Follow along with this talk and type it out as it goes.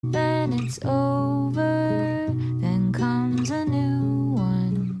Then it's over, then comes a new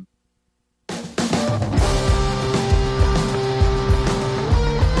one.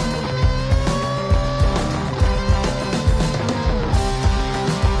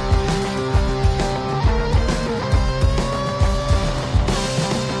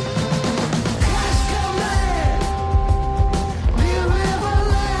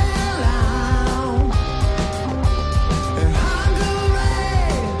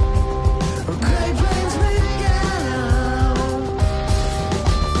 Great plains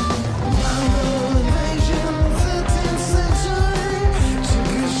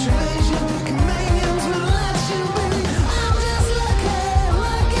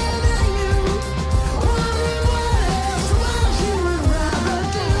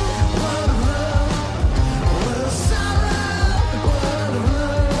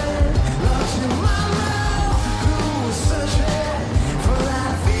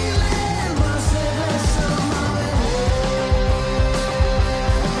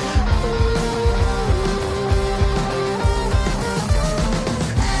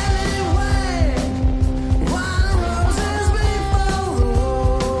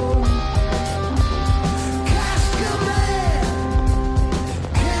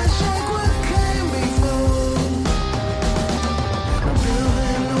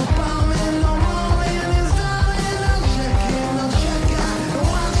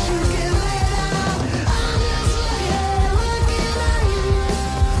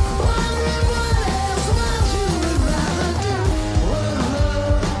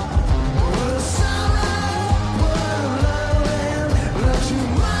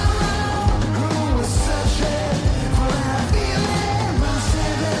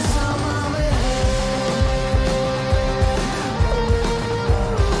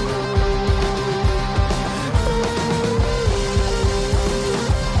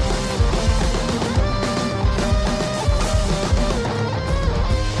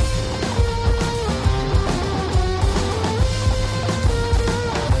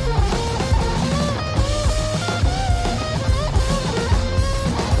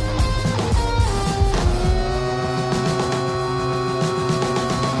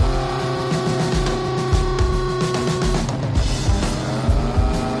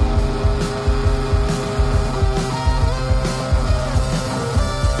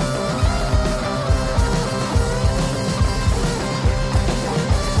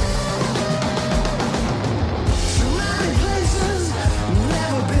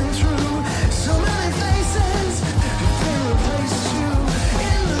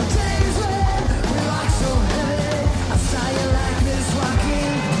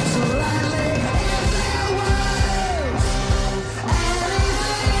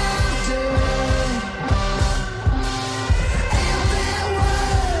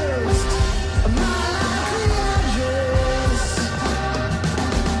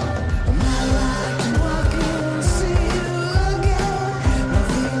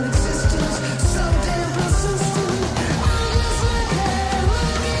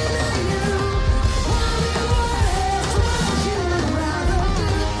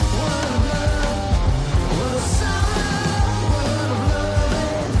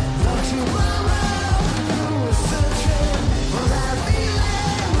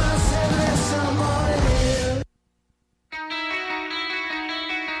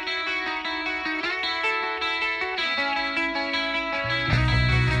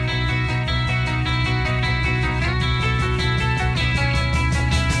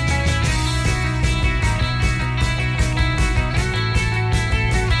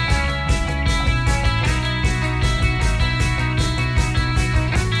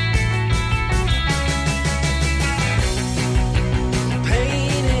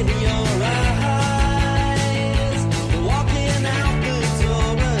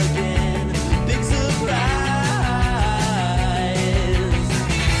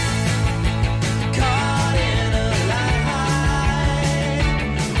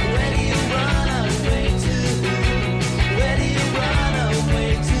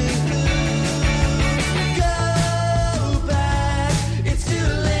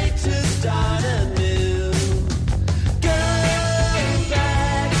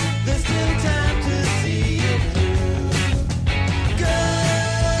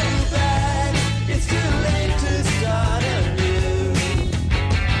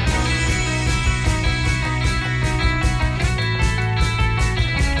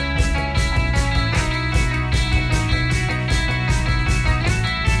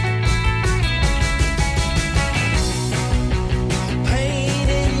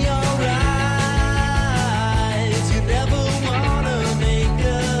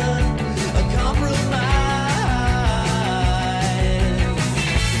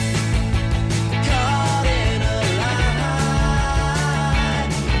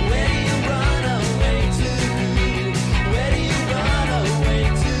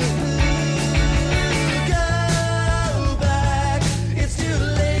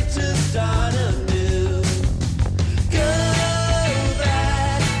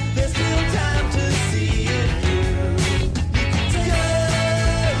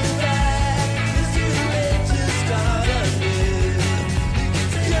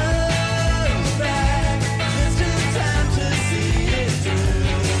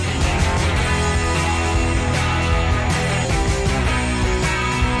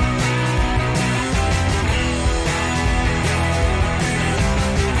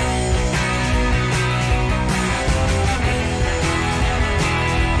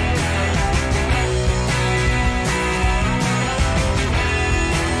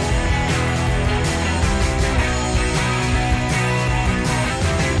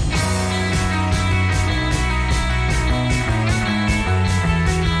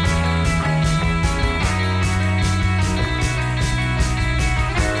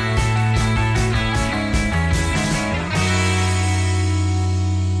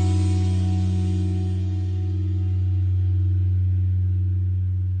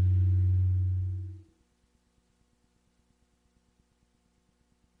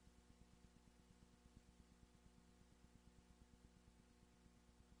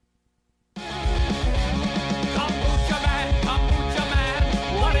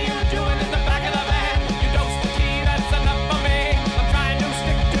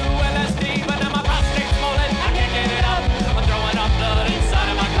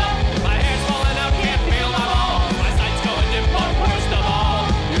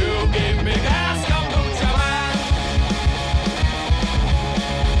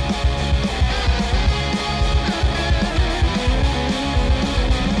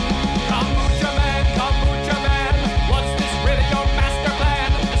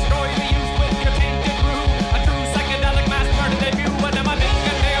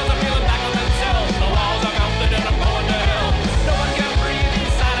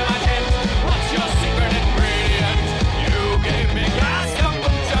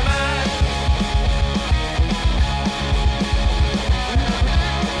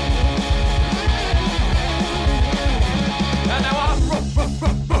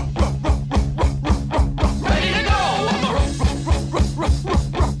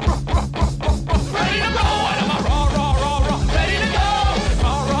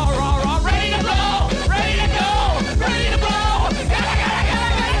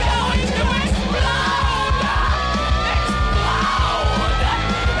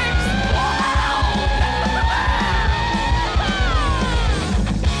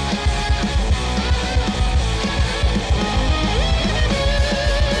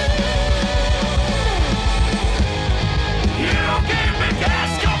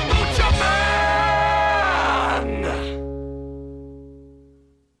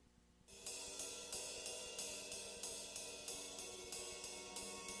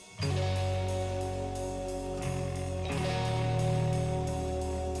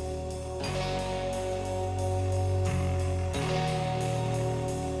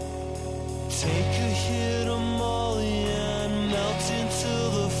Take a hit of Molly and melt into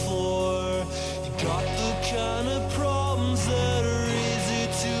the floor. You got the kind of problems that are easy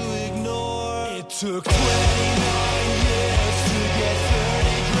to ignore. It took 29 years to get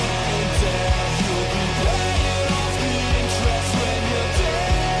 30 grand in debt. You'll be paying off the interest when you're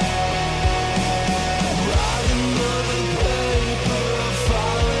dead. Write another paper,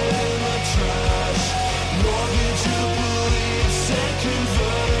 file it in the trash. Mortgage your beliefs and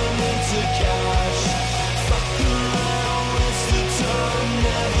convert them into cash. Fuck around, waste the time,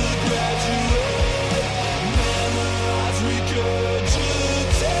 never graduate. Memorize,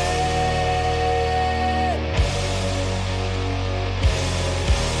 regurgitate.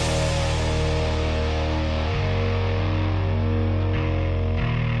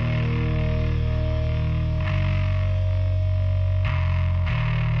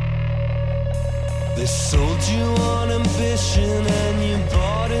 They sold you on ambition and you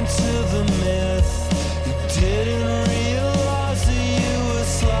bought into the myth. You didn't realize that you were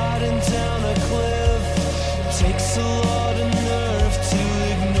sliding down a cliff. It takes a lot of nerve to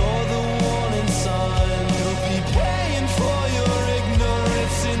ignore the warning sign. You'll be paying for your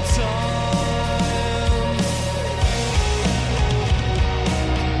ignorance in time.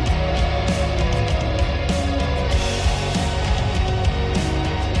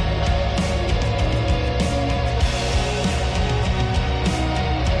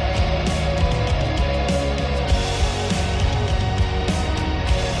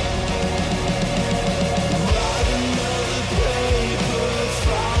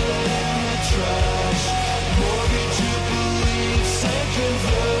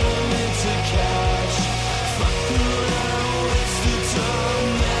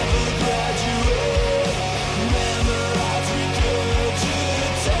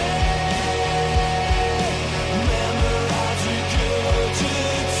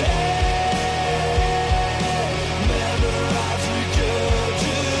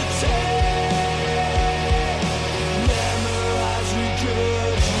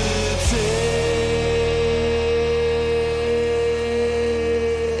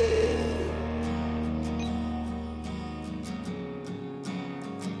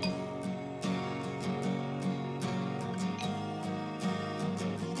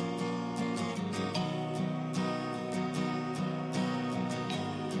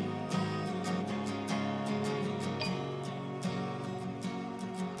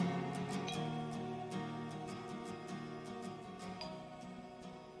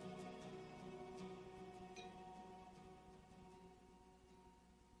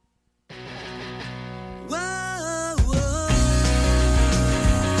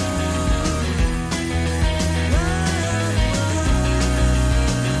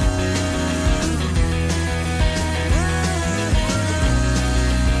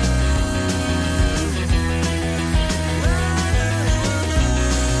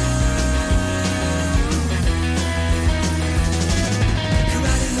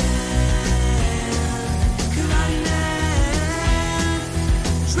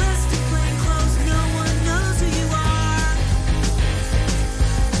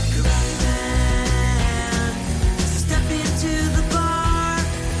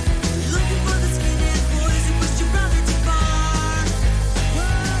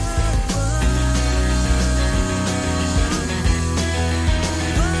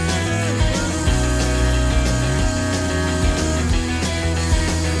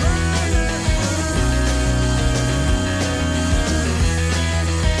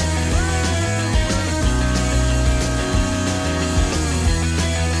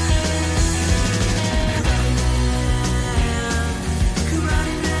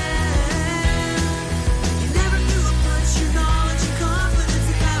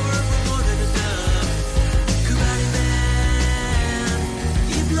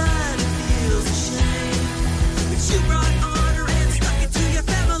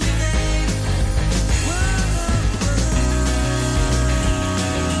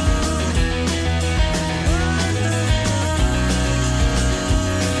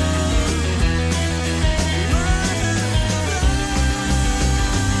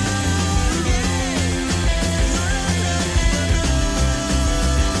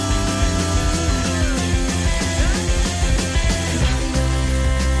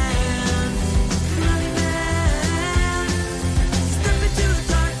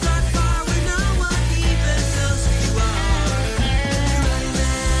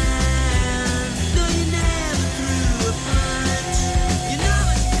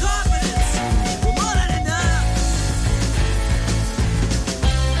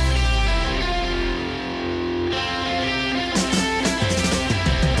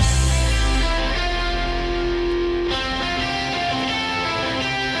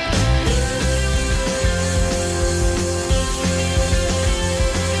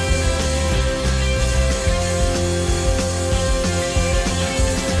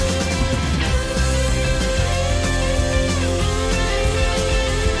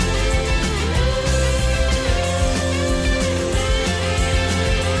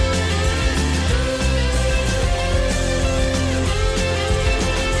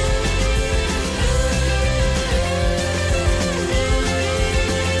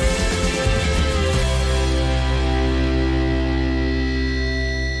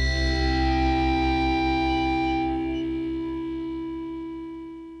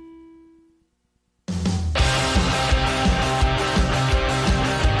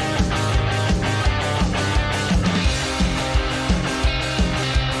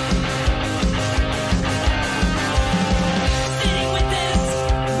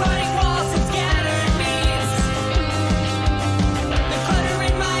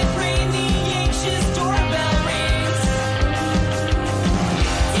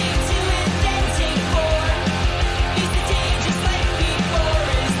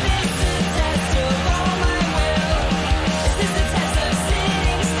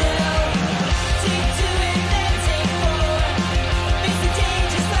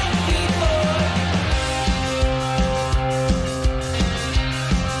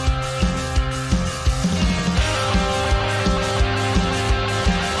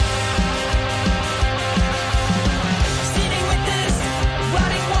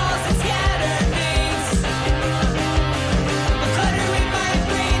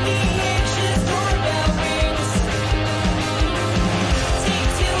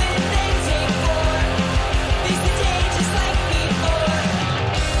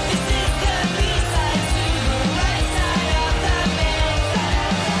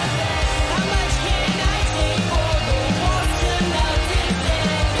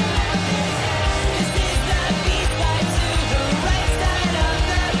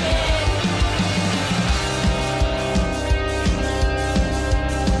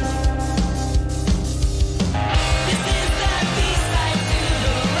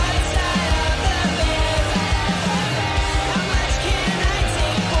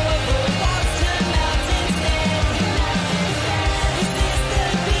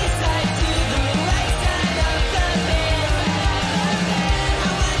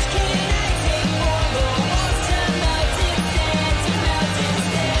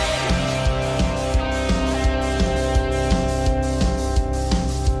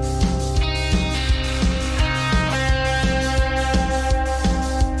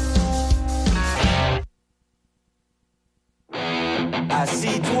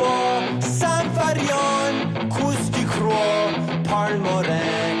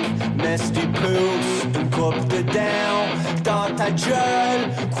 mets du pouce, une coupe de dents dans ta gueule,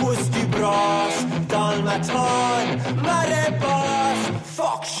 cousse du brasses dans le matin, marée basse,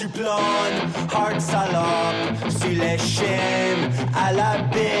 fuck j'suis blonde, hard salope, sur les chaînes à la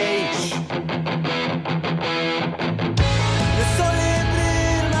beach. Le soleil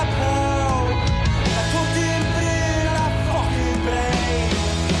brille ma peau, la tontine brille la fucking brain.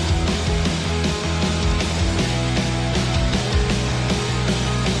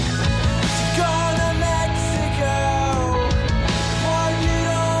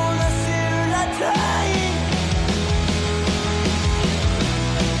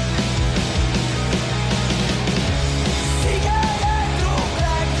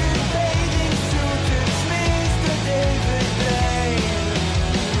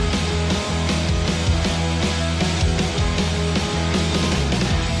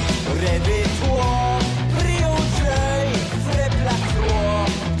 Réveille-toi, prie au Dieu, frappe la croix,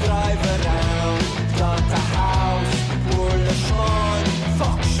 drive around dans ta house pour le chemin.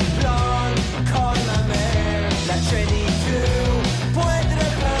 Fuck, j'suis blonde, comme ma mère, la Jenny 2, point de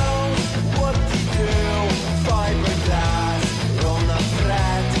réponse, whoop-de-doo, fiberglass, on a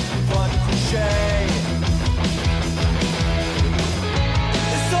prête, va te coucher.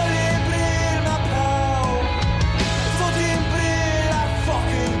 Le soleil brille ma peau, faut qu'il brille la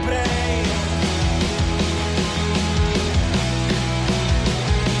fucking brain.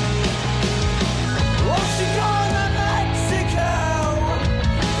 Oh, she gone to Mexico,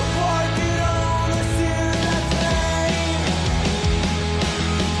 parking on a sur la train.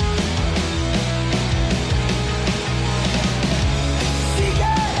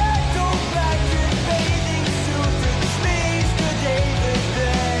 Cigarette, go back in bathing suit and sneeze to David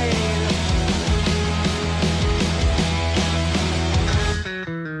Blaine.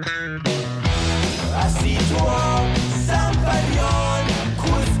 Assis-toi, sans pavillon,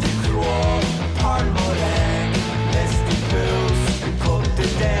 cousse du croix, parle morin, laisse du pouce, une coupe de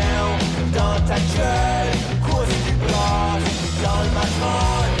dents dans ta gueule, cousse du bras, dans le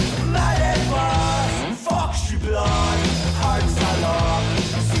matin, marée basse, fuck j'suis blonde, hard salope,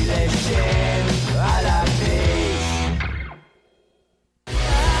 sur les chaînes, à la beach.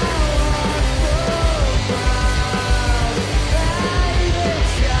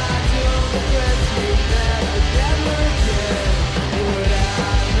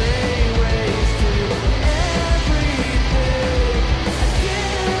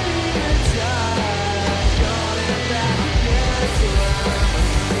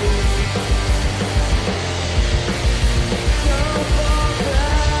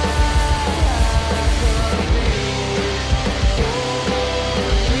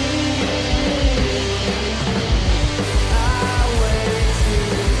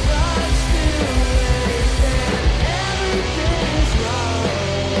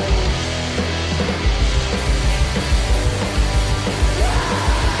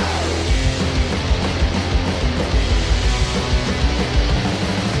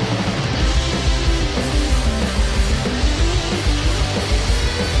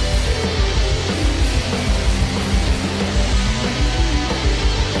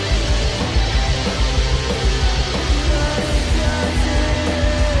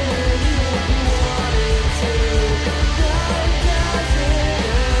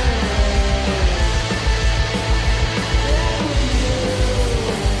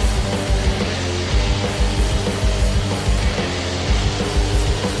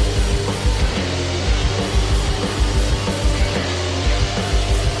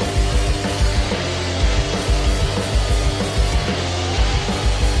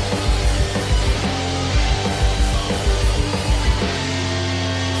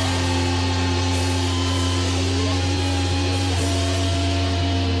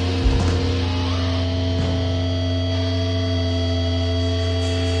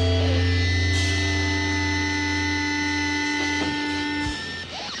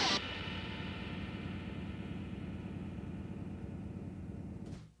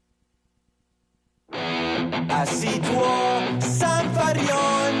 Assis-toi, sans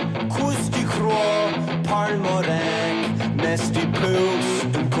pavillon, cousse du croix, parle morin, mets du pouce,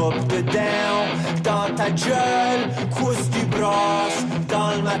 une coupe de dents dans ta gueule, cousse du bras,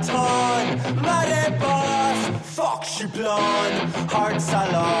 dans le matin, marée basse, fuck j'suis blonde, hard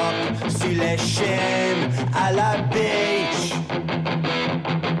salope, sur les chaînes, à la beach.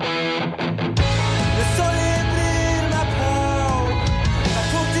 Le soleil brille ma peau, la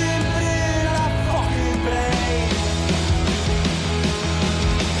tontine brille la fucking brain.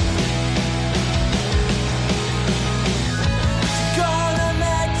 She gone to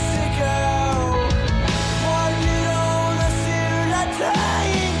Mexico, parking on a sur la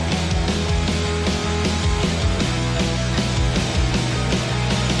train.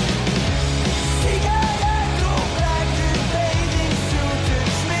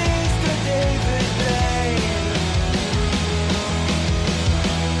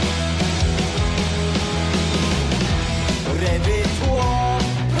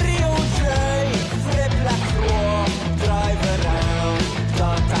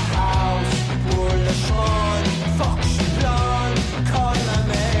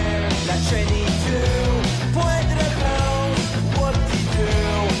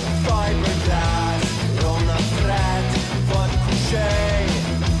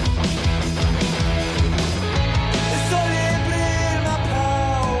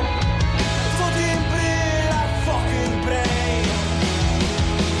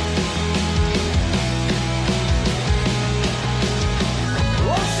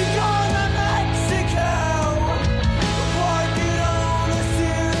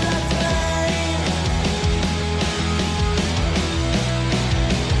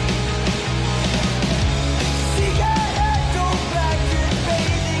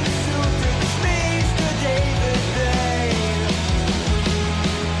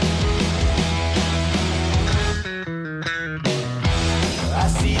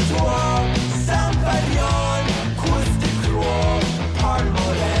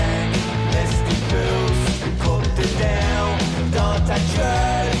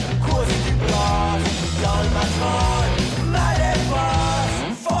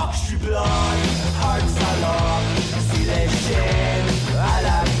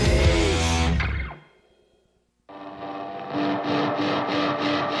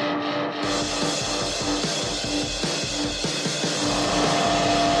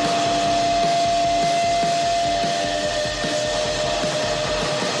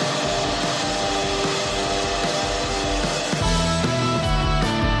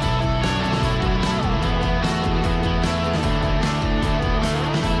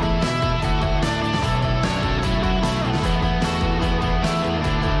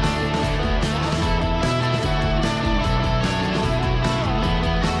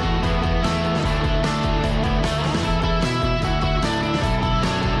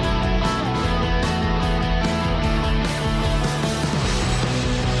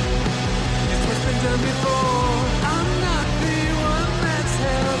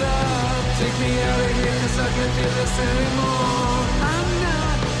 'cause I can't feel this anymore. I'm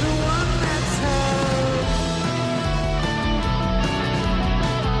not the one that's held.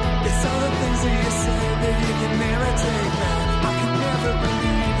 It's all the things that you say that you can never take back. I can never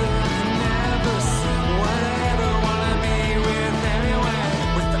believe that I can never see what I ever wanna be with anyway.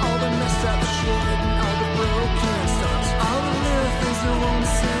 With all the messed up shit and all the broken starts, all the little things that won't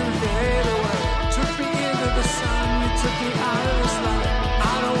soon fade away. Took me into the sun, you took me out of this light.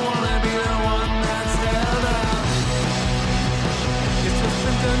 I don't wanna be the one that's held up. It's what's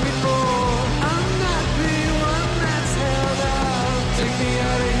been done before. I'm not the one that's held up. Take me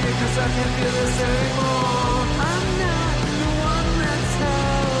out of here 'cause I can't feel this anymore. I'm not the one that's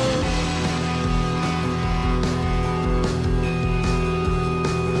held.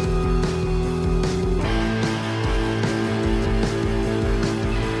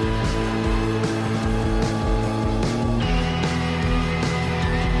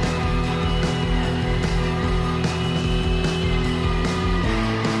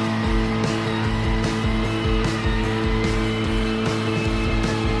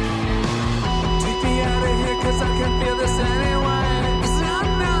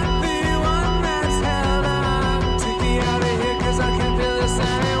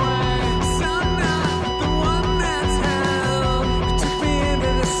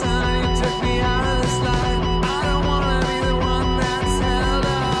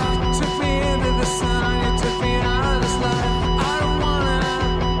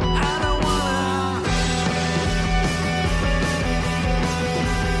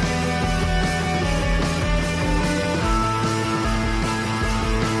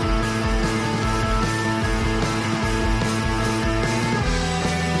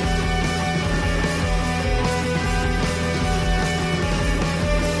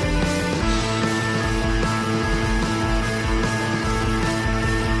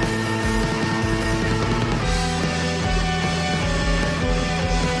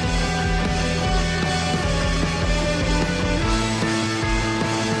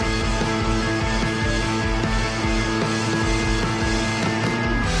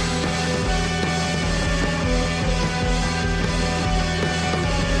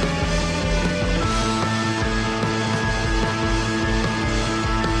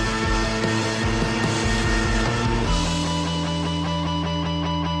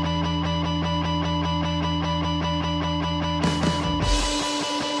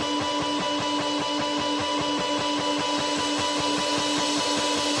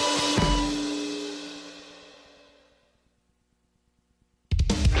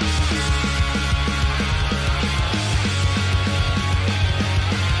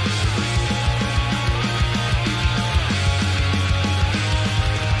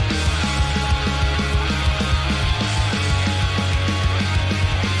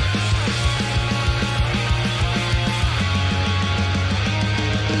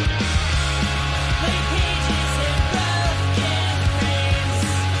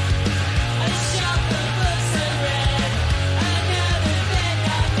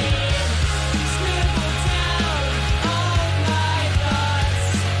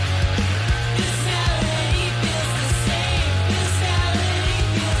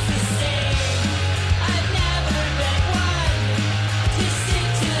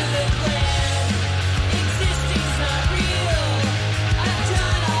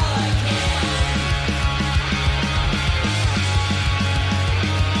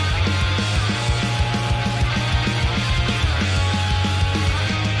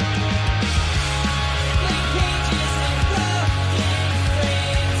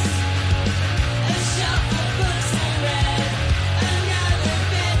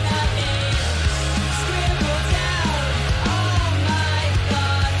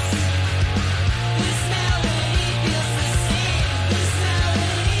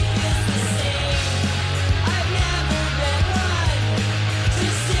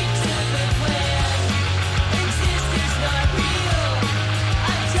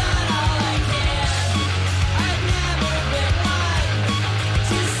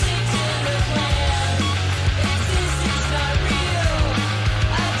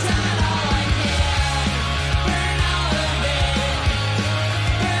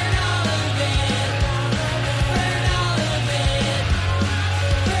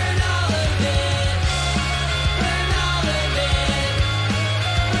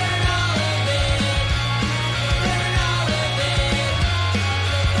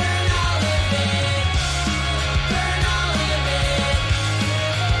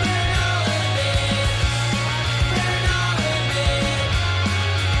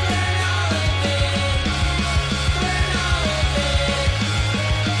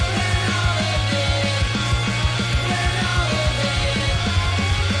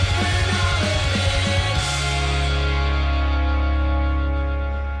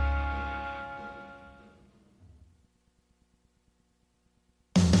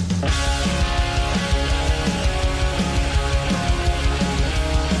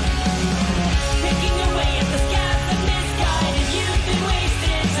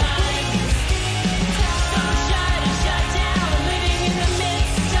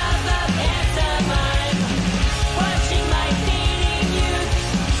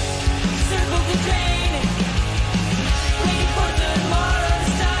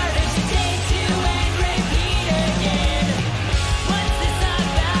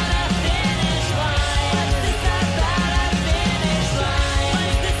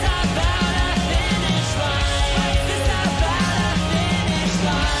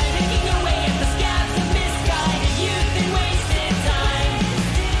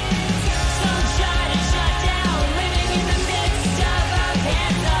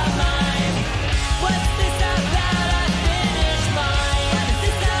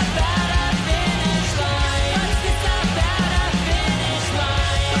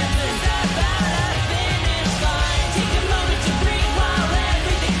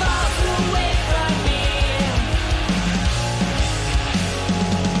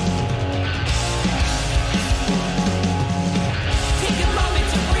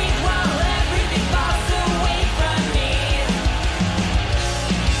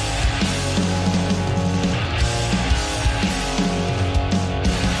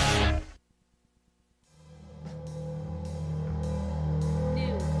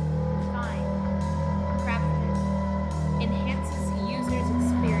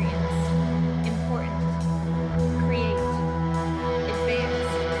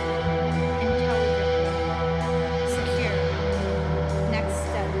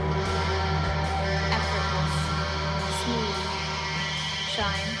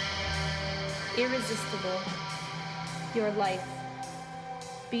 irresistible. Your life.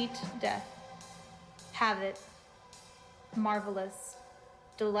 Beat death. Have it. Marvelous.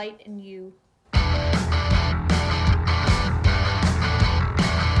 Delight in you.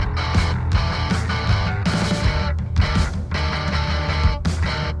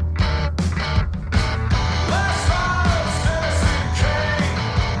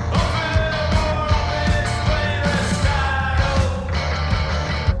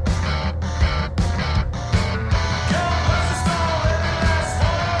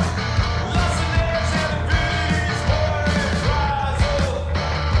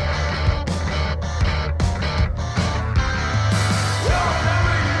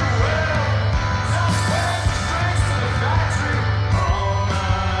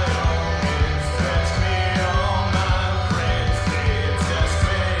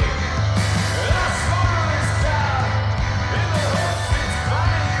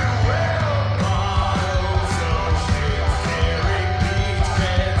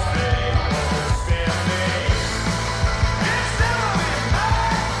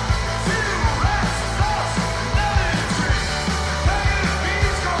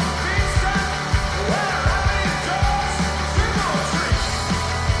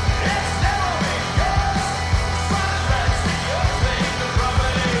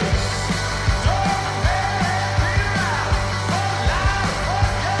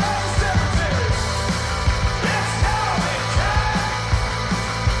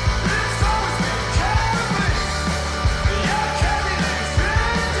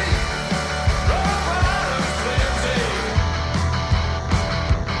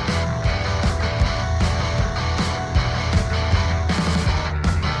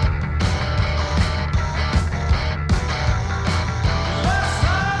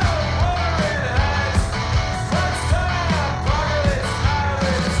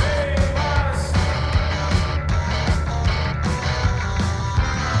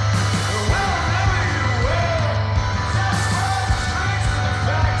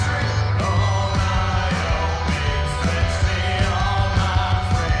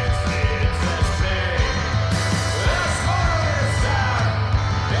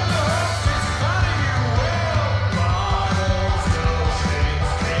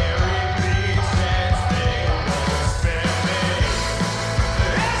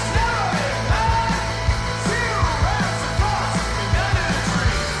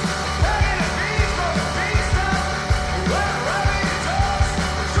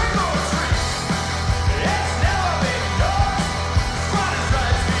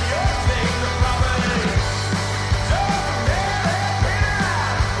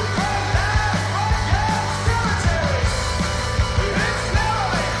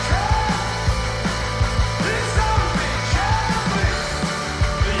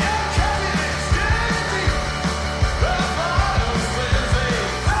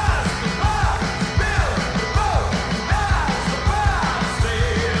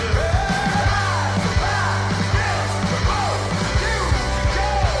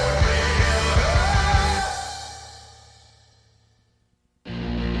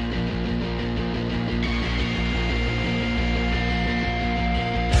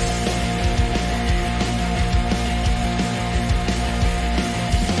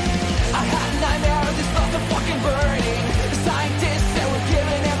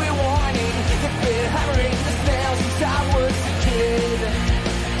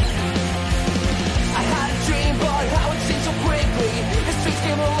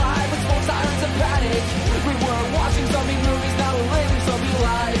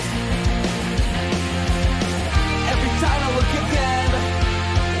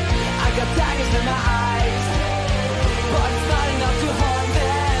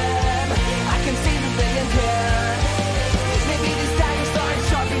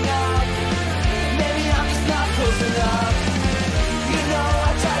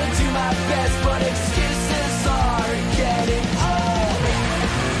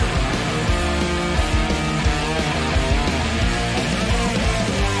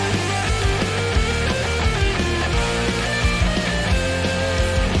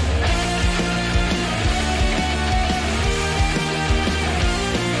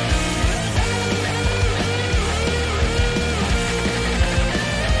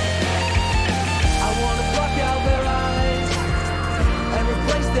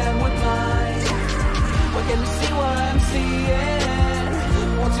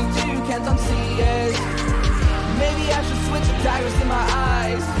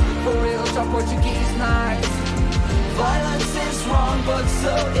 Portuguese nights. Violence is wrong, but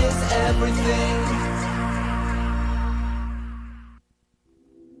so is everything.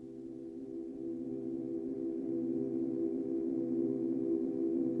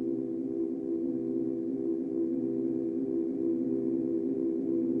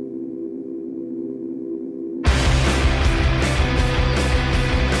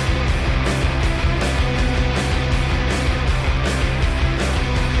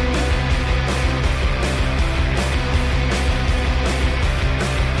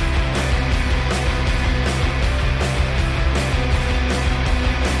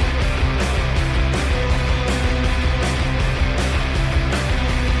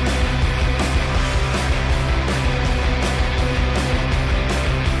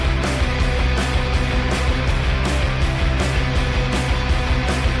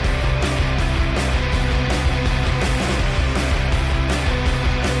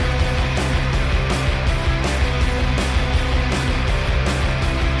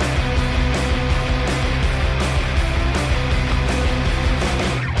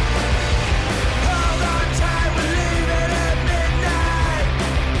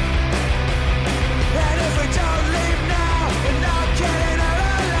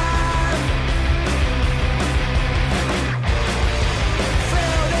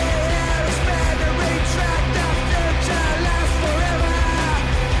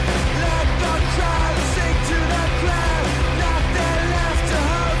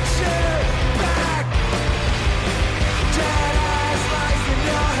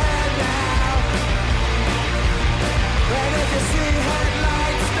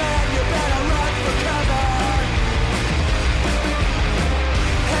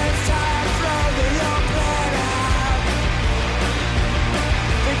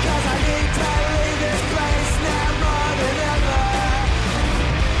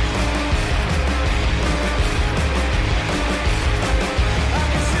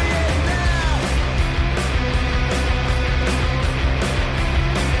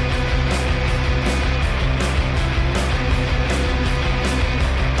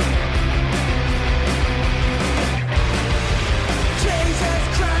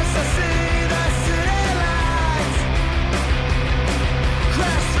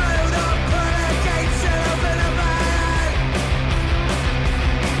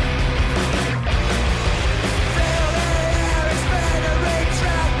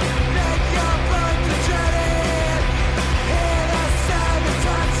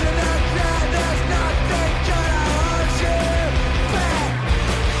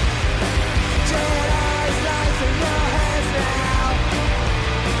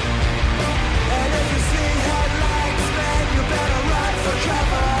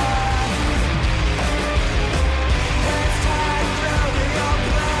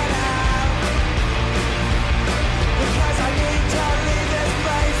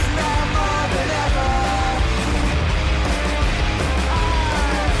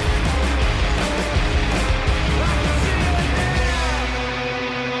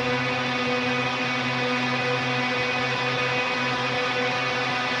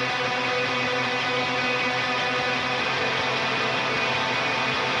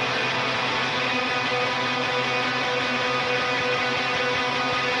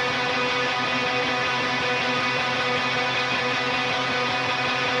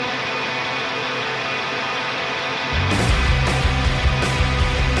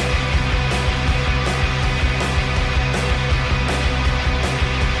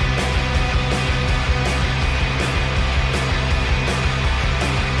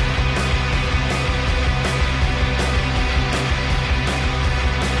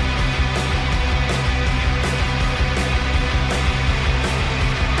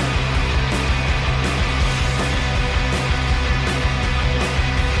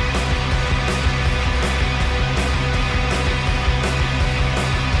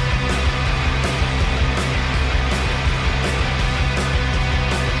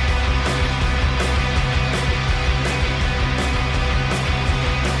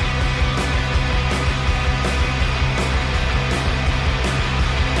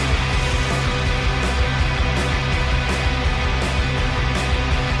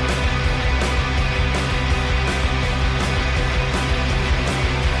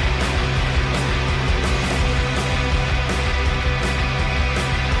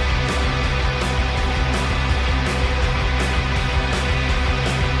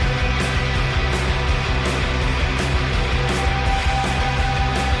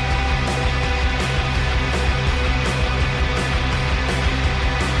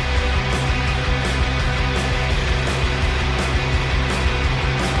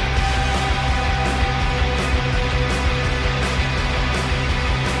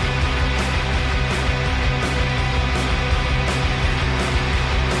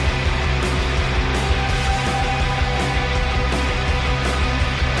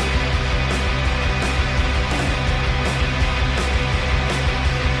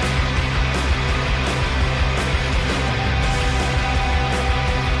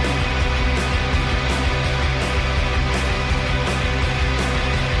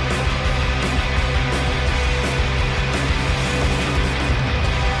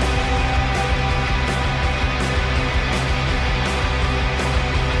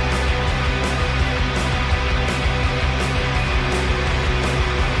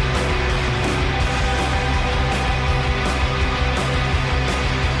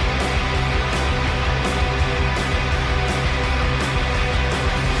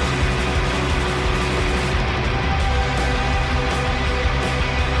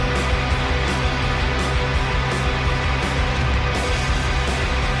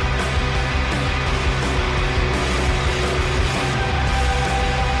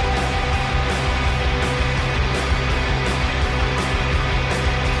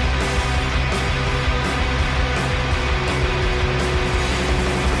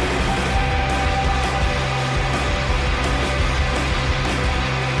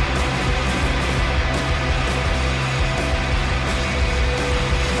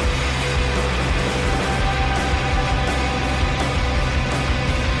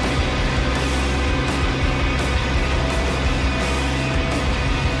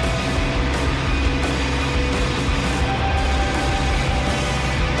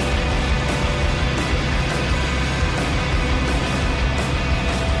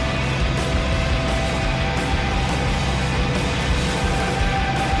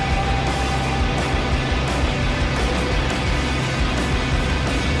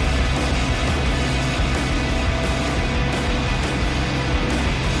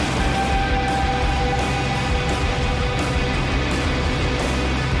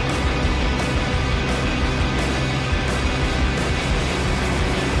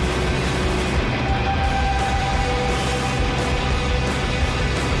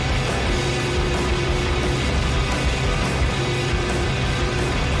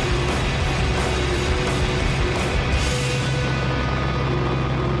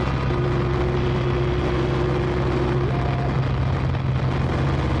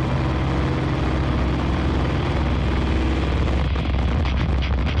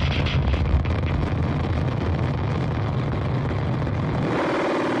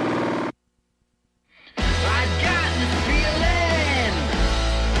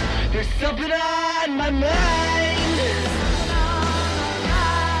 something on my mind.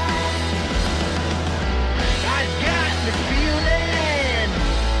 I've got the feeling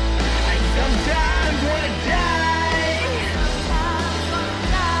I sometimes wanna die.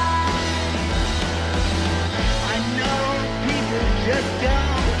 I know people just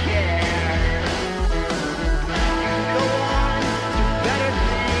don't care. You can go on to better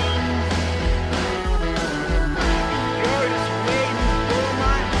things. You're just waiting for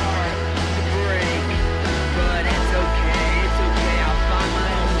my heart to break, but it's okay.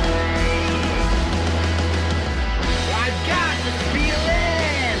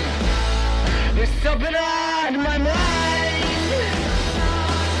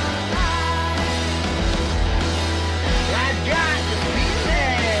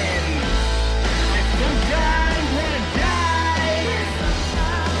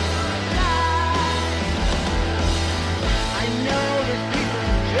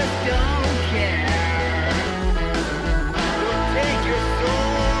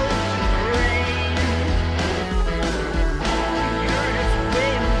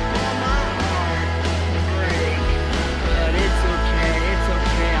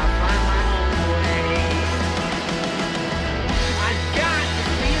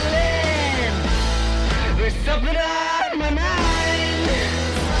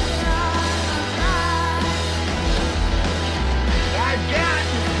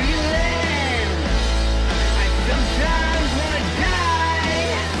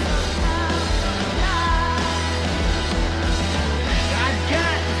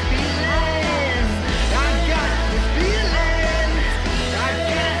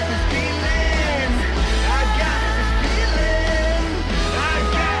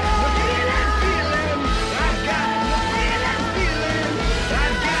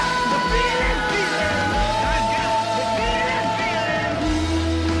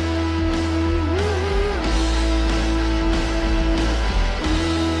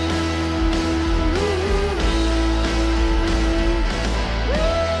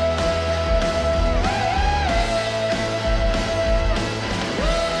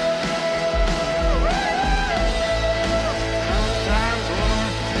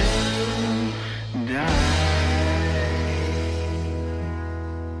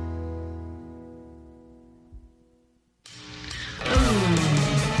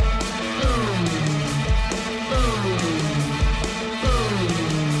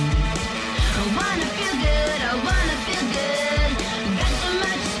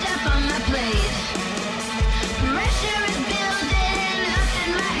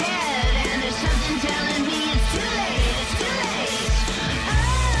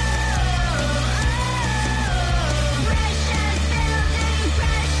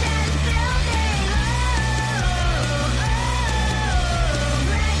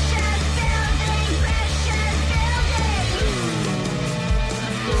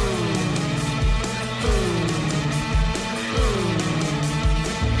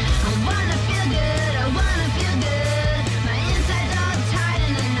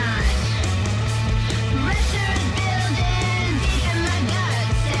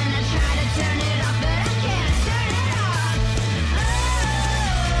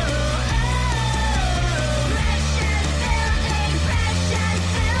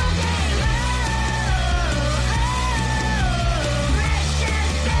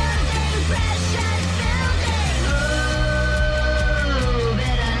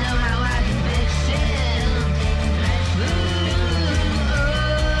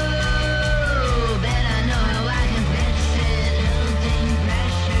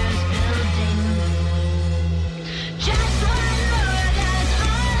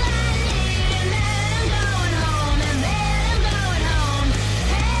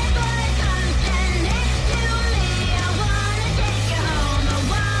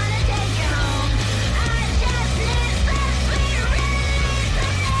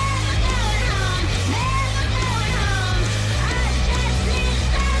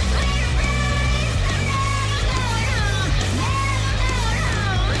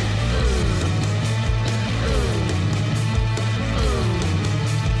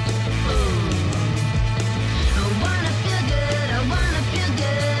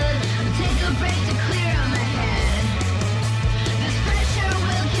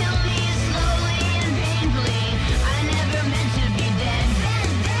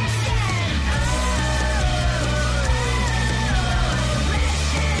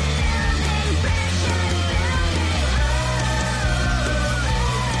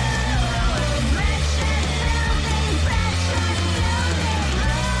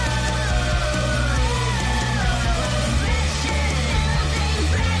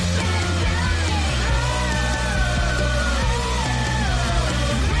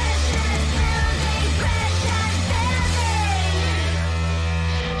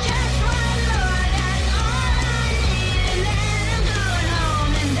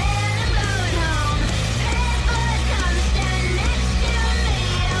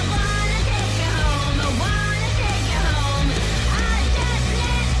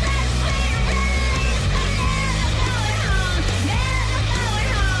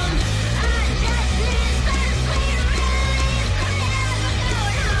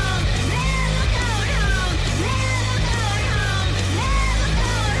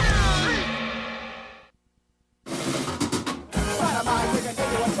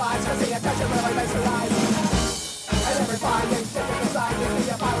 it really makes me rise. And every finding shit to decide gives me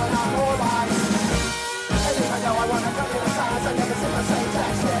a pilot on more lies. And even though I wanna cut you size, I never see the same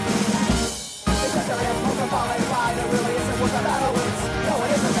jack shit. Because there is most of falling line, it really isn't what the battle is. No,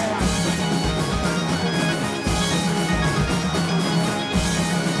 it isn't there.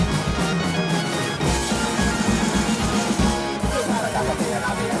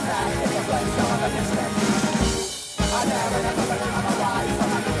 I never get something on the rise, so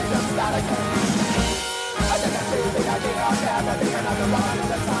I think it's just not a game. I think I see the idea of never being another run in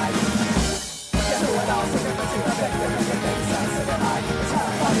the time. Get through it all, so you can see the victim and get things sensitive and I just have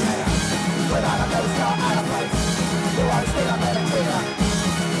a funny man. Without a ghost, you're out of place. You are still a better clear.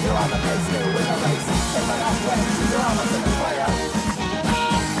 You're on the pace, new with the race. Take my last way, you're almost in the clear.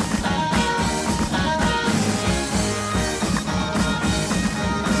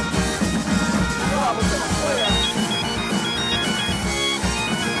 You're almost in the clear.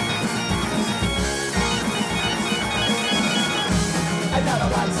 Another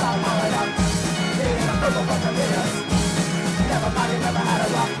one saw falling up, needing approval from the leaders. Never mind, you never had a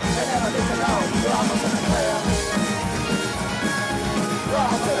luck, you never need to know. You're almost in the clear. You're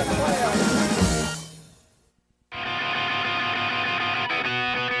almost in the clear.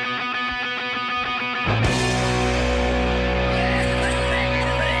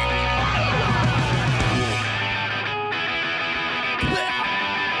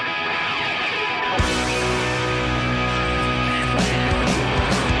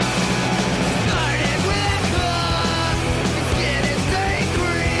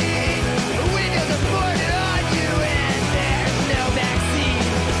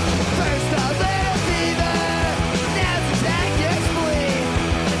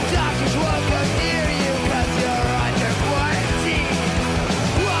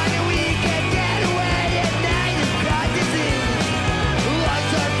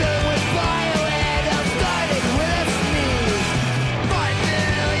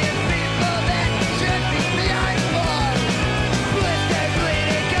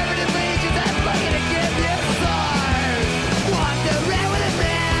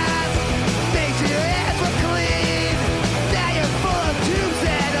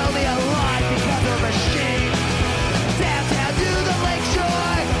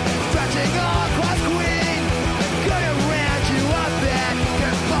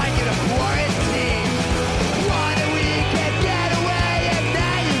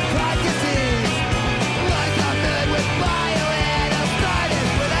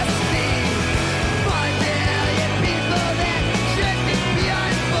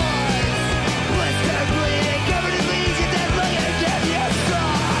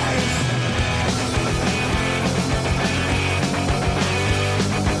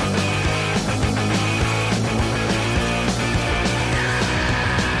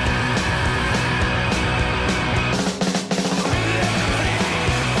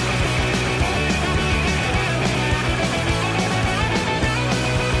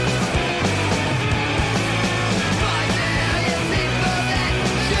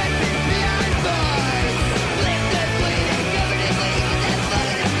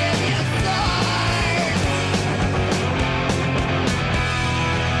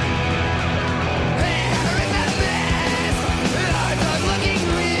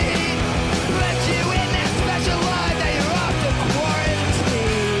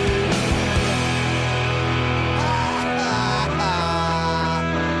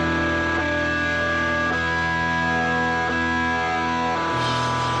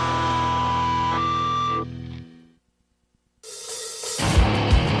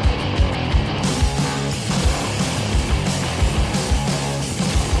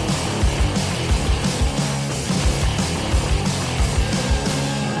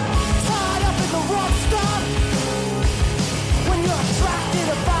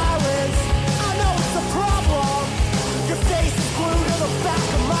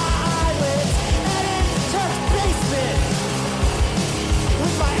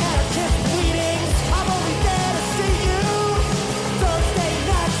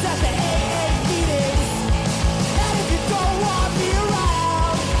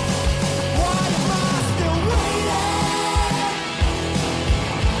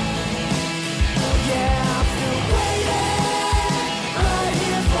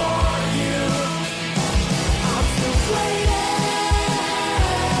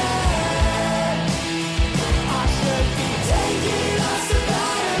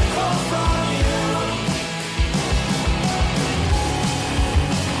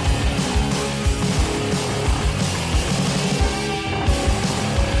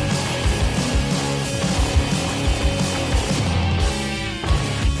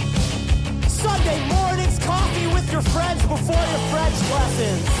 French before your French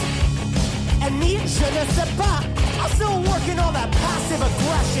lessons. And me, je ne sais pas. I'm still working on that passive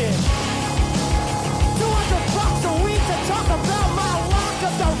aggression. $200 a week to talk about my lack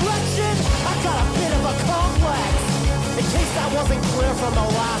of direction. I got a bit of a complex, in case that wasn't clear from the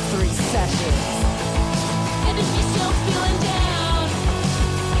last 3 sessions. And if you're still feeling down,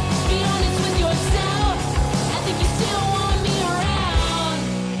 be honest